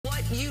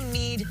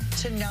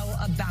to know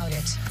about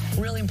it.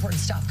 Really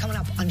important stuff coming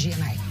up on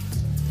GMA.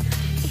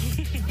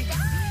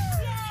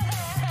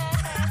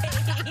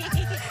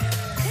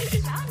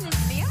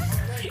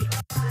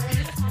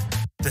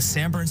 The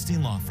Sam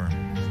Bernstein Law Firm.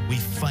 We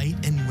fight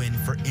and win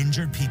for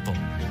injured people,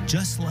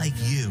 just like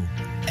you,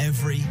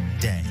 every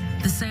day.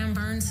 The Sam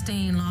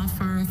Bernstein Law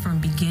Firm, from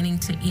beginning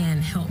to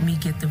end, helped me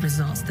get the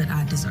results that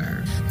I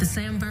deserve. The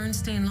Sam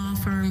Bernstein Law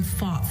Firm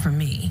fought for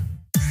me.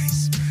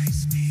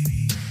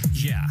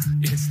 Yeah,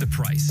 it's the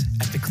price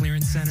at the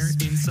Clearance Center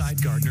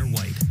inside Gardner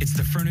White. It's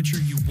the furniture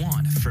you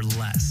want for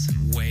less,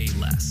 way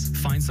less.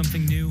 Find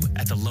something new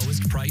at the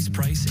lowest price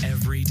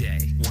every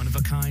day.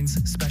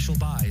 One-of-a-kinds, special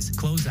buys,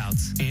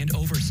 closeouts, and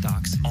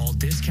overstocks, all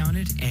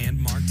discounted and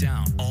marked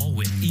down. All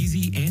with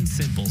easy and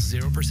simple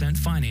 0%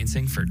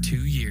 financing for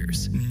 2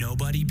 years.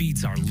 Nobody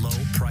beats our low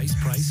price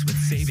with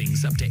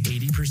savings up to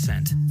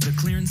 80%. The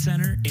Clearance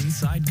Center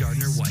inside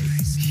Gardner White.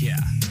 Yeah,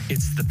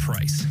 it's the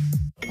price.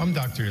 I'm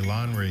Dr.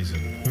 Ilan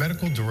Raisin,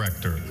 Medical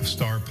Director of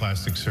STAR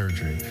Plastic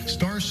Surgery.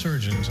 STAR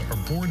surgeons are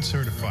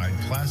board-certified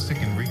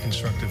plastic and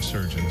reconstructive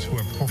surgeons who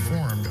have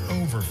performed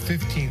over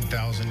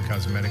 15,000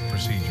 cosmetic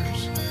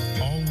procedures.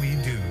 All we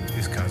do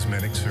is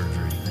cosmetic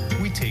surgery.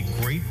 We take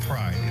great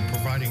pride in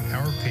providing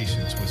our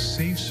patients with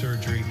safe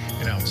surgery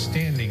and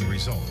outstanding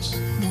results.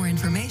 More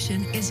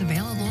information is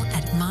available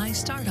at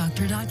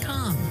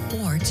mystardoctor.com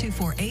or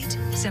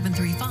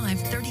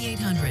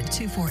 248-735-3800,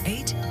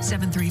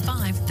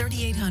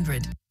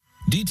 248-735-3800.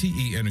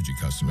 DTE Energy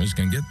customers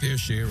can get their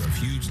share of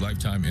huge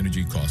lifetime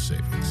energy cost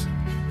savings.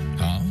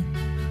 How?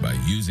 By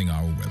using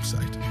our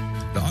website.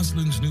 The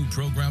Oslin's new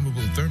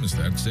programmable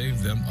thermostat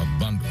saved them a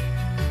bundle.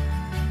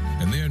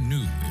 And their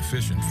new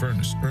efficient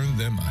furnace earned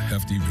them a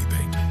hefty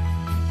rebate.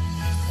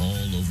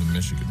 All over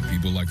Michigan,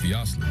 people like the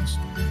Oslins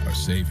are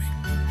saving.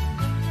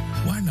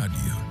 Why not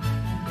you?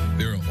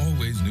 There are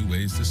always new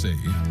ways to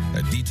save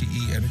at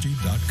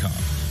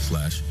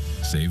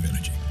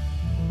dteenergy.com/saveenergy.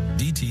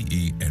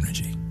 DTE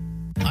Energy.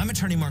 I'm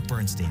attorney Mark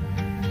Bernstein.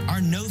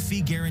 Our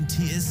no-fee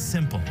guarantee is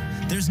simple.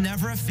 There's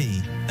never a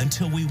fee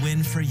until we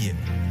win for you.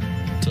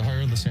 To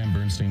hire the Sam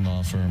Bernstein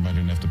Law Firm, I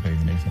didn't have to pay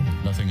anything.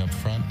 Nothing up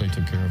front. They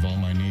took care of all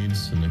my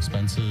needs and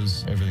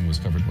expenses. Everything was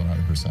covered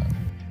 100%.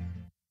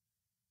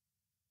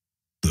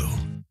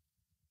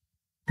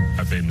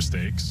 I've made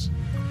mistakes.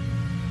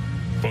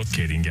 Both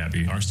Katie and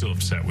Gabby are still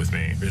upset with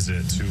me. Is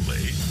it too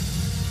late?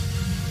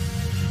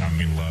 I'm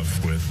in love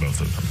with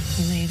both of them.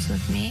 He leaves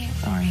with me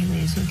or he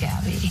leaves with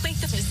Gabby. Make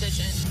the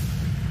decision.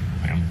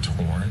 I'm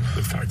torn.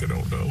 The fact that I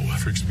don't know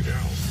freaks me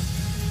out.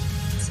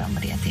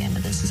 Somebody at the end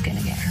of this is going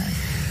to get hurt.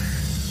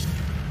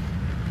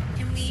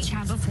 Can we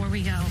chat before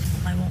we go?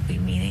 I won't be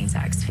meeting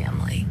Zach's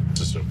family.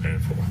 This is so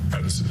painful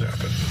how this has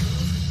happened.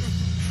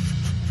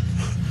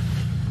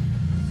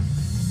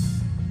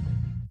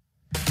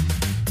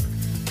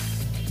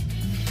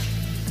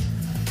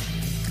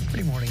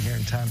 Good morning here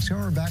in Times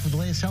Square. We're back with the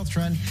latest health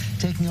trend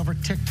taking over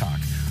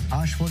TikTok.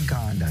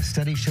 Ashwagandha.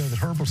 Studies show that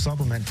herbal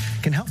supplement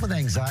can help with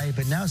anxiety,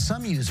 but now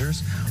some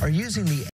users are using the